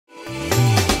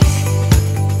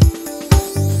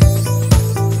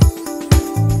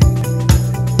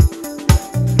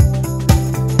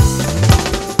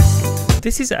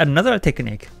this is another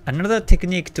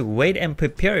technique to wait and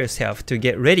prepare yourself to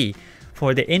get ready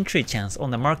for the entry chance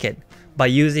on the market by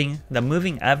using the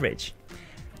moving average.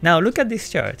 Now look at this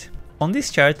chart. On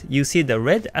this chart, you see the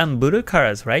red and blue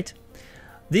colors, right?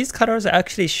 These colors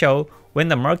actually show when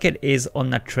the market is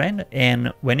on a trend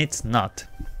and when it's not.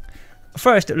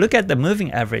 First, look at the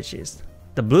moving averages.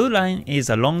 The blue line is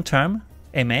a long-term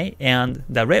MA and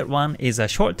the red one is a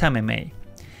short-term MA.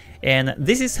 And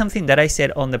this is something that I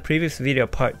said on the previous video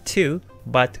part 2,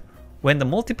 but when the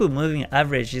multiple moving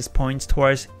averages points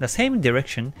towards the same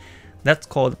direction, that's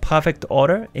called perfect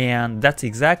order, and that's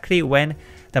exactly when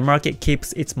the market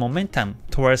keeps its momentum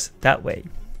towards that way.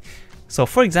 So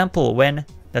for example, when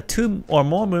the two or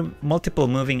more multiple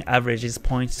moving averages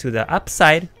points to the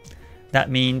upside, that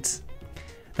means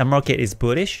the market is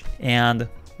bullish, and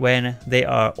when they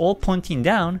are all pointing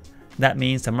down, that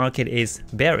means the market is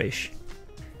bearish.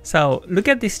 So look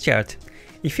at this chart.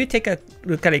 If you take a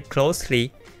look at it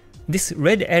closely, this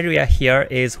red area here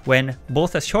is when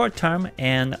both the short-term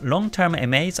and long-term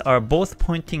MAs are both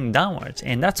pointing downwards,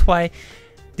 and that's why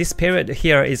this period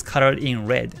here is colored in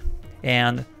red.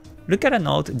 And look at a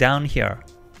note down here.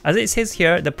 As it says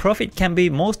here, the profit can be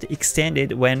most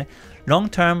extended when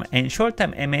long-term and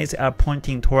short-term MAs are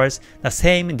pointing towards the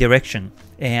same direction.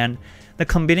 And the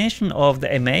combination of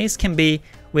the MAs can be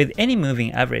with any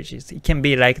moving averages. It can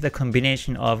be like the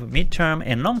combination of mid-term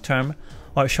and long-term,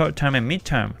 or short-term and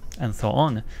mid-term, and so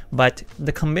on. But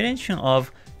the combination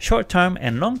of short-term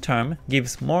and long-term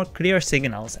gives more clear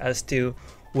signals as to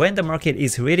when the market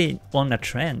is really on a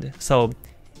trend. So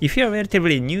if you're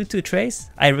relatively new to trades,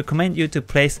 I recommend you to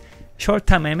place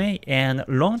short-term MA and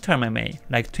long-term MA,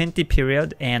 like 20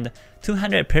 period and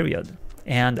 200 period.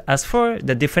 And as for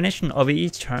the definition of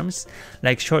each terms,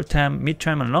 like short-term,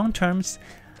 mid-term, and long-terms,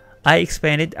 I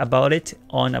explained about it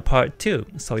on a part 2,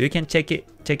 so you can check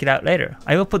it out later.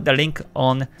 I will put the link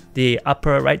on the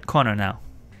upper right corner now.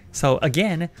 So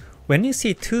again, when you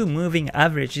see two moving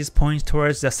averages point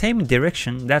towards the same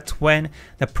direction, that's when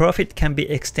the profit can be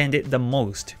extended the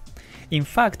most. In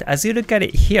fact, as you look at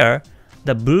it here,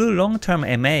 the blue long-term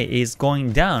MA is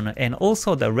going down, and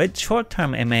also the red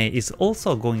short-term MA is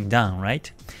also going down,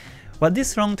 right? What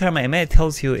this long-term MA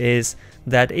tells you is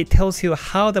that it tells you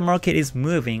how the market is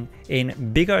moving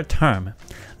in bigger term.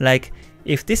 Like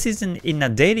if this is in a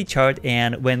daily chart,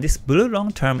 and when this blue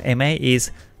long-term MA is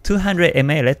 200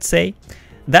 MA, let's say,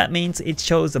 that means it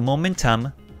shows the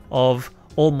momentum of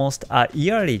almost a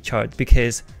yearly chart,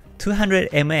 because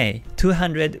 200 MA,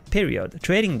 200 period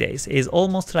trading days is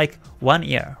almost like 1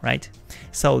 year, right?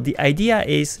 So the idea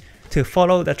is to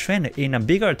follow the trend in a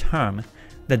bigger term,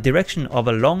 the direction of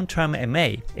a long-term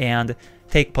MA, and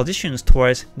take positions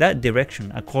towards that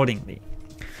direction accordingly.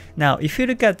 Now if you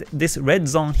look at this red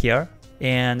zone here,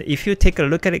 and if you take a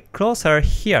look at it closer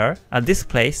here at this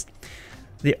place,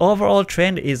 the overall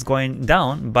trend is going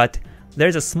down, but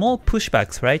there's a small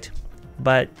pushbacks, right?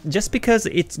 But just because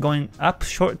it's going up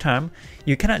short term,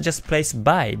 you cannot just place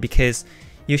buy, because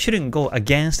you shouldn't go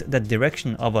against the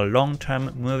direction of a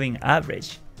long-term moving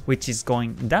average, which is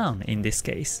going down in this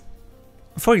case.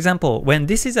 For example, when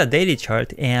this is a daily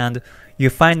chart and you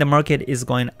find the market is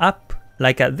going up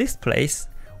like at this place,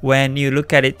 when you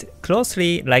look at it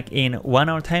closely, like in 1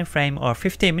 hour time frame or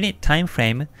 15-minute time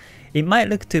frame, it might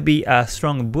look to be a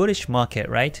strong bullish market,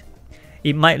 right?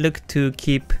 It might look to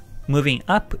keep moving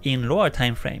up in lower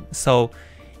time frame. So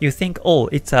you think, oh,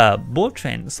 it's a bull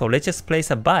trend, so let's just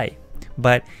place a buy.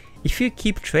 But if you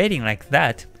keep trading like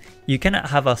that, you cannot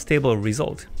have a stable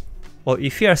result. Or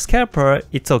if you're a scalper,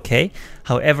 it's okay.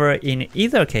 However, in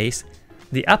either case,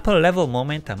 the upper level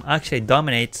momentum actually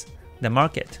dominates the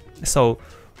market. So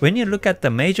when you look at the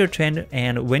major trend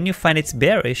and when you find it's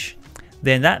bearish,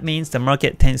 then that means the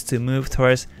market tends to move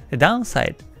towards the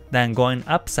downside than going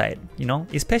upside, you know,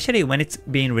 especially when it's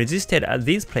being resisted at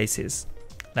these places,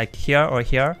 like here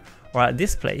or at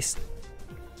this place.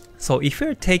 So if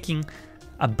you're taking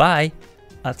a buy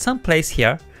at some place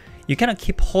here, you cannot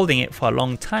keep holding it for a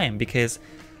long time, because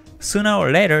sooner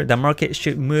or later the market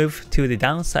should move to the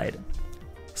downside.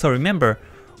 So remember,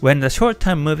 when the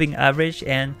short-term moving average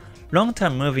and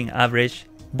long-term moving average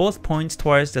both points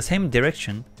towards the same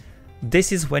direction,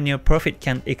 this is when your profit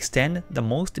can extend the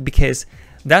most, because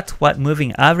that's what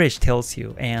moving average tells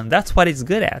you, and that's what it's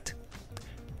good at.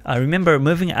 Remember,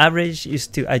 moving average is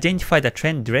to identify the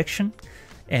trend direction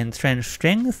and trend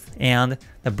strength and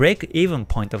the break-even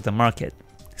point of the market.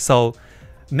 So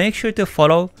make sure to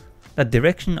follow the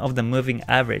direction of the moving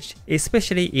average,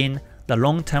 especially in the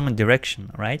long-term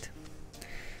direction, right?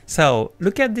 So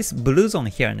look at this blue zone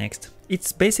here next.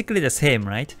 It's basically the same,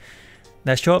 right?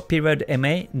 the short period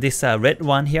MA, this red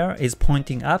one here, is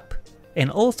pointing up, and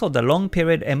also the long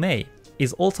period MA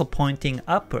is also pointing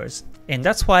upwards, and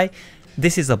that's why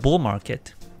this is a bull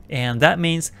market, and that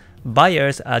means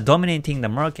buyers are dominating the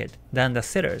market than the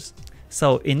sellers.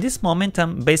 So in this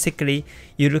momentum, basically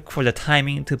you look for the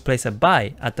timing to place a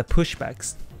buy at the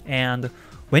pushbacks, and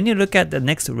when you look at the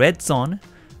next red zone,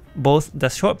 both the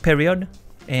short period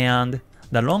and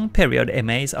the long period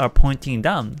MAs are pointing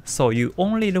down, so you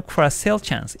only look for a sell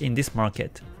chance in this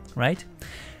market, right?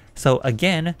 So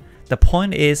again, the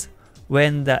point is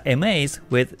when the MAs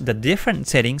with the different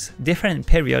settings, different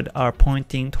period are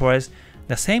pointing towards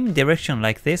the same direction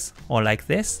like this or like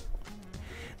this,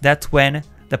 that's when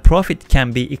the profit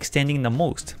can be extending the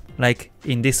most, like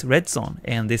in this red zone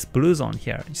and this blue zone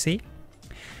here, you see?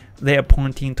 They are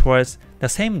pointing towards the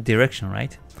same direction,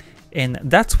 right? And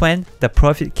that's when the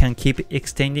profit can keep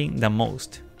extending the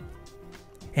most.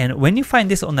 And when you find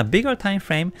this on a bigger time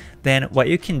frame, then what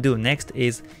you can do next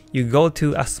is you go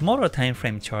to a smaller time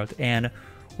frame chart, and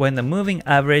when the moving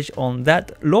average on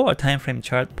that lower time frame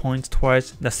chart points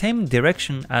towards the same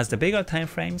direction as the bigger time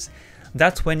frames,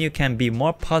 that's when you can be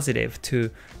more positive to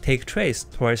take trades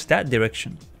towards that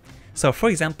direction. So for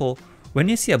example, when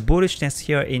you see a bullishness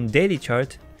here in daily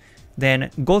chart,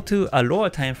 then go to a lower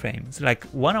time frames like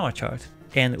 1 hour chart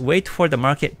and wait for the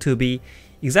market to be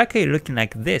exactly looking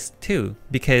like this too,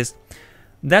 because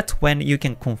that's when you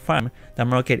can confirm the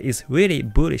market is really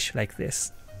bullish like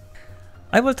this.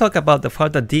 I will talk about the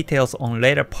further details on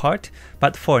later part,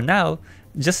 but for now,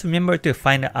 just remember to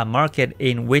find a market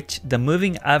in which the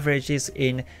moving averages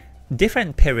in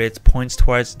different periods points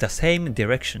towards the same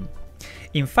direction.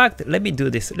 In fact, let me do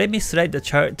this. Let me slide the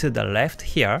chart to the left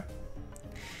here.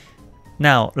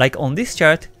 Now, like on this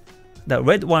chart, the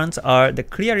red ones are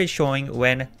clearly showing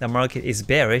when the market is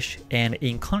bearish, and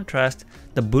in contrast,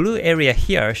 the blue area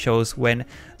here shows when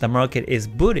the market is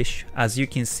bullish, as you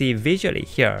can see visually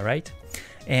here, right?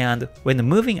 And when the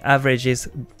moving averages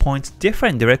point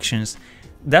different directions,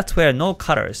 that's where no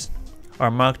colors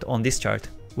are marked on this chart,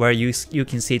 where you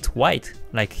can see it's white,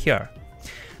 like here.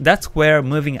 That's where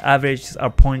moving averages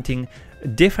are pointing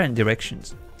different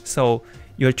directions. So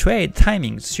your trade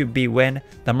timings should be when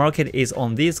the market is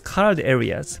on these colored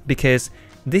areas, because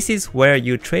this is where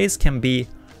your trades can be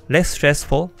less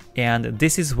stressful, and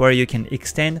this is where you can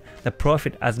extend the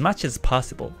profit as much as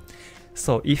possible.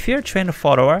 So if you're a trend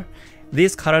follower,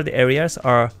 these colored areas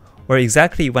are where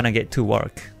exactly you want to get to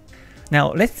work.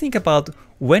 Now let's think about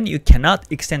when you cannot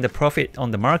extend the profit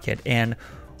on the market and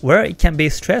where it can be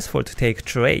stressful to take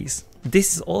trades.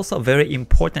 This is also very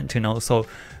important to know, so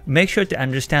make sure to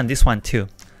understand this one too.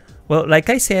 Well, like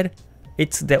I said,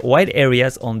 it's the white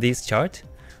areas on this chart,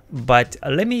 but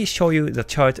let me show you the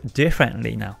chart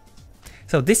differently now.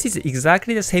 So this is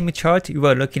exactly the same chart you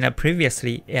were looking at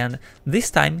previously, and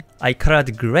this time I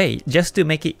colored gray just to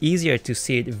make it easier to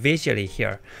see it visually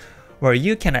here, where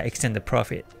you cannot extend the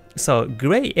profit. So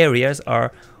gray areas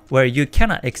are where you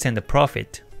cannot extend the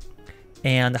profit.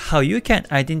 And how you can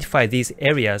identify these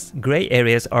areas, gray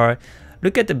areas, are,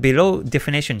 look at the below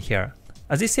definition here.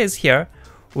 As it says here,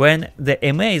 when the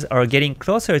MAs are getting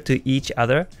closer to each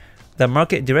other, the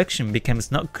market direction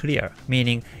becomes not clear,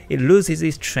 meaning it loses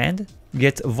its trend,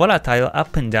 gets volatile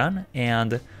up and down,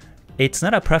 and it's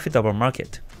not a profitable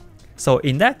market. So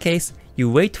in that case,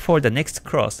 you wait for the next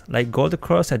cross, like gold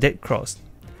cross or dead cross.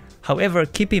 However,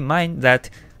 keep in mind that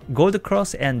gold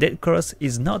cross and dead cross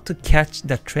is not to catch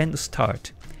the trend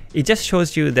start. It just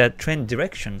shows you the trend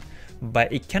direction,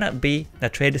 but it cannot be the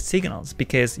trade signals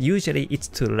because usually it's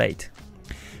too late.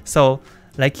 So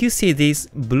like you see these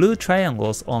blue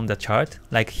triangles on the chart,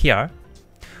 like here,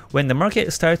 when the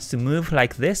market starts to move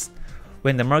like this,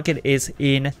 when the market is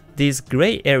in these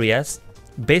gray areas,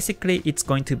 basically it's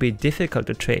going to be difficult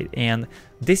to trade, and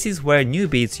this is where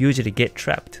newbies usually get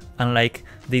trapped, unlike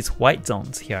these white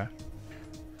zones here.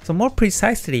 So more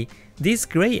precisely, these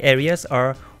gray areas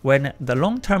are when the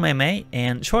long-term MA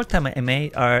and short-term MA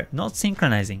are not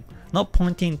synchronizing, not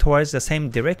pointing towards the same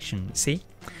direction, see?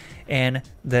 And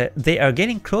they are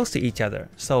getting close to each other.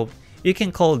 So you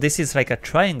can call this is like a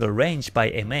triangle range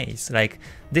by MAs, like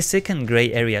this second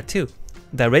gray area too.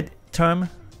 The red term,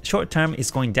 short term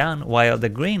is going down, while the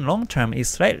green long term is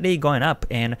slightly going up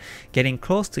and getting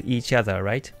close to each other,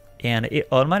 right? And it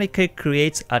automatically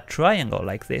creates a triangle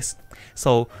like this.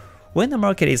 So when the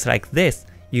market is like this,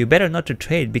 you better not to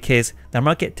trade because the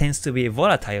market tends to be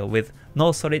volatile with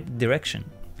no solid direction.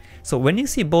 So when you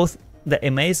see both the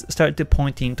MAs start to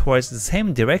pointing towards the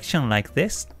same direction like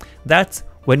this, that's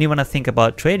when you want to think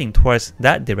about trading towards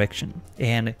that direction.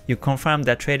 And you confirm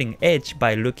that trading edge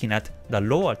by looking at the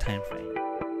lower time frame.